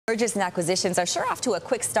Mergers and acquisitions are sure off to a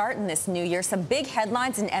quick start in this new year. Some big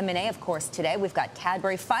headlines in M&A, of course, today. We've got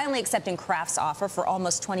Cadbury finally accepting Kraft's offer for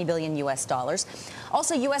almost $20 billion US.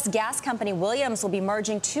 Also, U.S. gas company Williams will be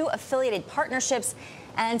merging two affiliated partnerships,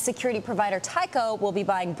 and security provider Tyco will be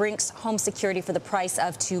buying Brink's Home Security for the price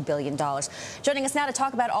of $2 billion. Joining us now to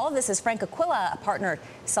talk about all of this is Frank Aquila, a partner at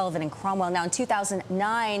Sullivan Cromwell. Now, in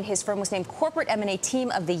 2009, his firm was named Corporate M&A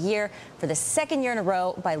Team of the Year for the second year in a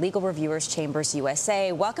row by Legal Reviewers Chambers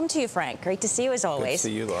USA. Welcome to you, Frank. Great to see you as always. Good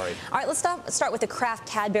to see you, Laurie. All right, let's start with the Kraft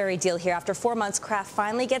Cadbury deal here. After 4 months, Kraft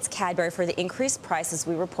finally gets Cadbury for the increased price, as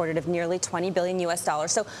we reported, of nearly $20 billion US.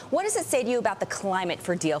 So what does it say to you about the climate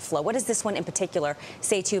for deal flow? What does this one in particular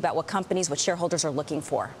say to you about what companies, what shareholders are looking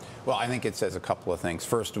for? Well, I think it says a couple of things.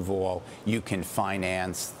 First of all, you can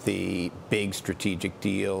finance the big strategic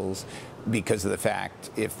deals because of the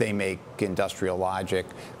fact if they make industrial logic,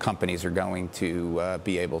 companies are going to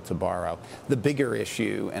be able to borrow. The bigger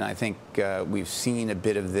issue, and I think we've seen a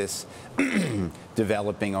bit of this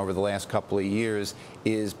developing over the last couple of years,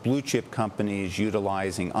 is blue chip companies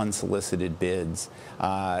utilizing unsolicited bids.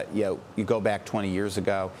 You go back 20 years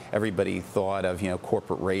ago, everybody thought of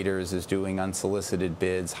corporate raiders as doing unsolicited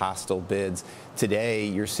bids, hostile bids. Today,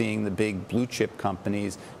 you're seeing the big blue chip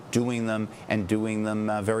companies doing them and doing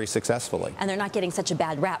them very successfully. And they're not getting such a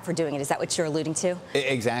bad rap for doing it. Is that what you're alluding to?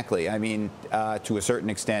 Exactly. I mean, to a certain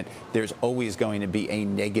extent, there's always going to be a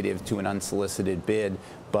negative to an unsolicited bid,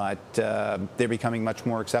 but they're becoming much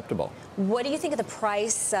more acceptable. What do you think of the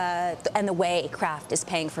price and the way Kraft is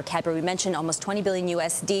paying for Cadbury? We mentioned almost $20 billion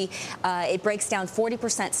USD. It breaks down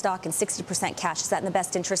 40% stock and 60% cash. Is that in the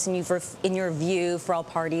best interest in your view for all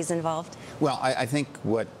parties involved? Well, I think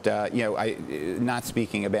what, not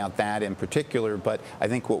speaking about that in particular, but I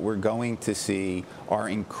think what we're going to see are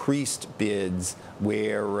increased bids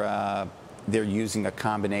where they're using a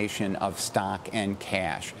combination of stock and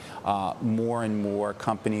cash. More and more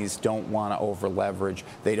companies don't want to over leverage.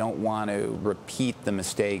 They don't want to repeat the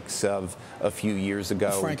mistakes of a few years ago.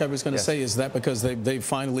 Frank, I was going to say, is that because they've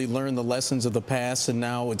finally learned the lessons of the past and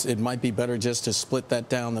now it might be better just to split that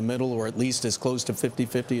down the middle, or at least as close to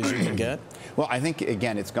 50-50 as you can get? Well, I think,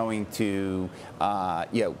 again, it's going to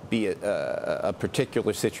be a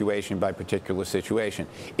particular situation by particular situation.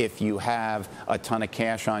 If you have a ton of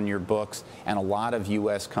cash on your books, and a lot of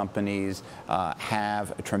U.S. companies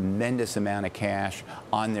have a tremendous amount of cash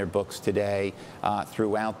on their books today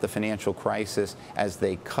throughout the financial crisis as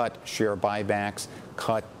they cut share buybacks,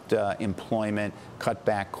 cut employment, cut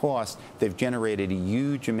back costs. They've generated a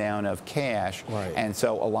huge amount of cash, right. And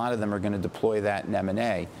so a lot of them are going to deploy that in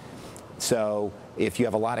M&A. So if you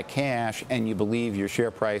have a lot of cash and you believe your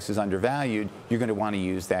share price is undervalued, you're going to want to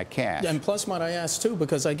use that cash. And plus, might I ask, too,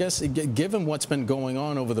 because I guess given what's been going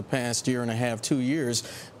on over the past year and a half, 2 years,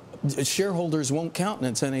 shareholders won't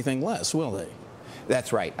countenance anything less, will they?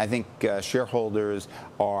 That's right. I think shareholders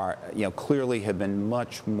are, clearly have been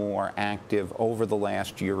much more active over the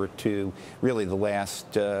last year or two, really the last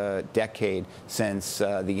decade since the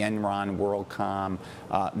Enron, WorldCom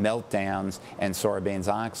meltdowns and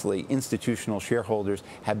Sarbanes-Oxley. Institutional shareholders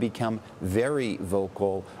have become very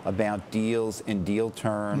vocal about deals and deal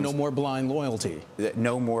terms. No more blind loyalty.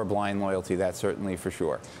 No more blind loyalty, that's certainly for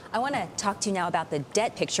sure. I want to talk to you now about the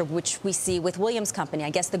debt picture, which we see with Williams Company.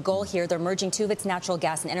 I guess the goal here, they're merging two of its natural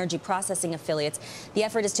gas and energy processing affiliates. The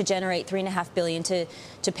effort is to generate $3.5 billion to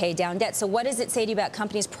pay down debt. So what does it say to you about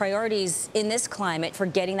companies' priorities in this climate for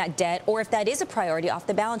getting that debt, or if that is a priority, off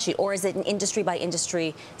the balance sheet, or is it an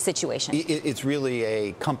industry-by-industry situation? It's really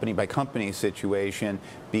a company-by-company situation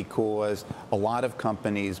because a lot of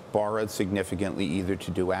companies borrowed significantly either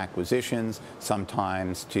to do acquisitions,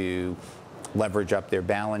 sometimes to leverage up their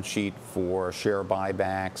balance sheet for share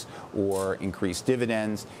buybacks or increased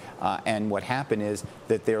dividends. And what happened is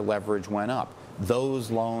that their leverage went up.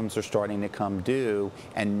 Those loans are starting to come due,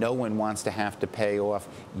 and no one wants to have to pay off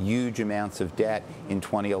huge amounts of debt in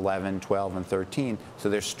 2011, 12, and 13. So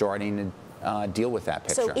they're starting to deal with that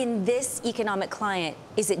picture. So in this economic climate,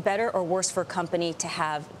 is it better or worse for a company to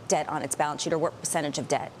have debt on its balance sheet, or what percentage of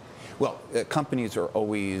debt? Well, companies are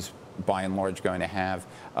always, by and large, going to have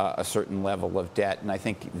a certain level of debt, and I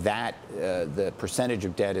think that the percentage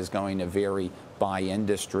of debt is going to vary by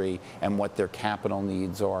industry and what their capital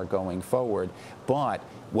needs are going forward. But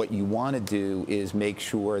what you want to do is make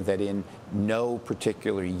sure that in no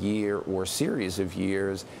particular year or series of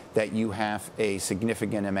years that you have a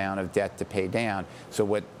significant amount of debt to pay down. So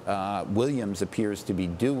what Williams appears to be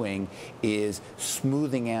doing is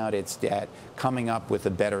smoothing out its debt, coming up with a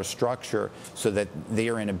better structure so that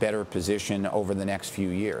they're in a better position over the next few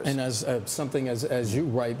years. And as something as you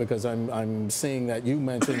write, because I'm seeing that you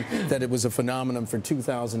mentioned that it was a phenomenon for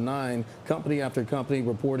 2009, company after company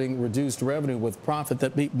reporting reduced revenue with profit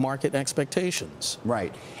that beat market expectations.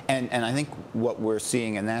 Right. And I think what we're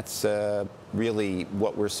seeing, and that's really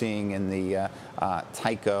what we're seeing in the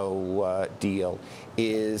Tyco deal,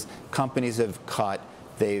 is companies have cut,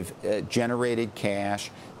 they've generated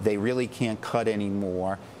cash, they really can't cut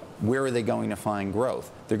anymore. Where are they going to find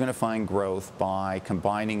growth? They're going to find growth by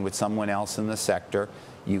combining with someone else in the sector.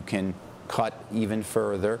 You can cut even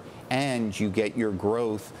further, and you get your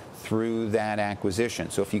growth through that acquisition.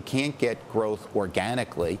 So if you can't get growth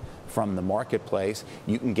organically from the marketplace,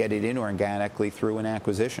 you can get it inorganically through an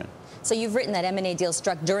acquisition. So you've written that M&A deals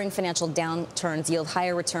struck during financial downturns yield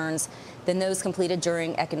higher returns than those completed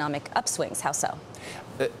during economic upswings. How so?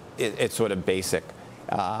 It's sort of basic.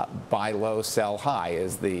 Buy low, sell high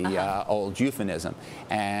is the old euphemism.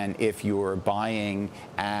 And if you're buying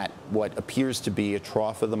at what appears to be a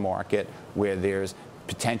trough of the market, where there's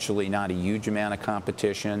potentially not a huge amount of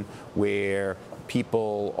competition, where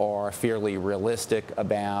people are fairly realistic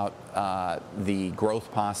about the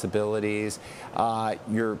growth possibilities,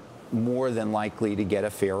 you're more than likely to get a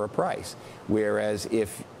fairer price. Whereas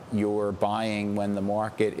if you're buying when the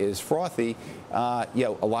market is frothy, a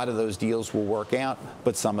lot of those deals will work out,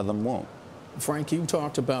 but some of them won't. Frank, you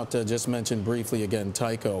talked about, just mentioned briefly again,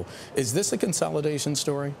 Tyco. Is this a consolidation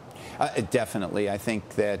story? Definitely. I think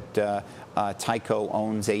that Tyco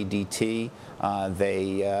owns ADT.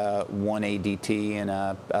 They won ADT in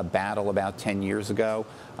a battle about 10 years ago.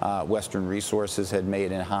 Western Resources had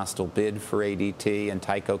made a hostile bid for ADT, and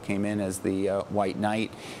Tyco came in as the white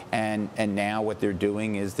knight. And now what they're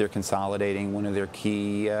doing is they're consolidating one of their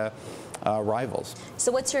key rivals.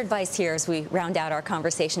 So what's your advice here as we round out our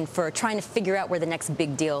conversation for trying to figure out where the next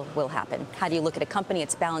big deal will happen? How do you look at a company,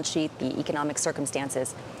 its balance sheet, the economic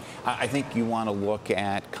circumstances? I think you want to look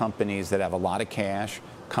at companies that have a lot of cash,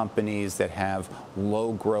 companies that have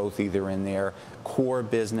low growth either in their core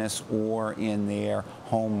business or in their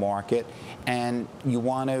home market. And you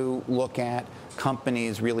want to look at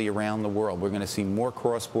companies really around the world. We're going to see more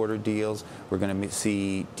cross-border deals. We're going to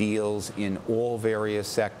see deals in all various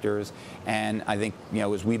sectors. And I think,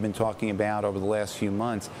 as we've been talking about over the last few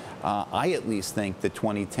months, I at least think that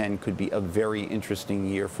 2010 could be a very interesting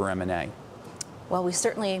year for M&A. Well, we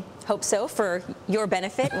certainly hope so for your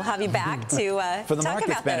benefit. We'll have you back to for the talk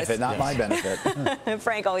market's about benefit, those. not my benefit.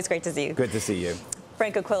 Frank, always great to see you. Good to see you.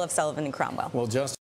 Frank Aquila of Sullivan Cromwell. Well, just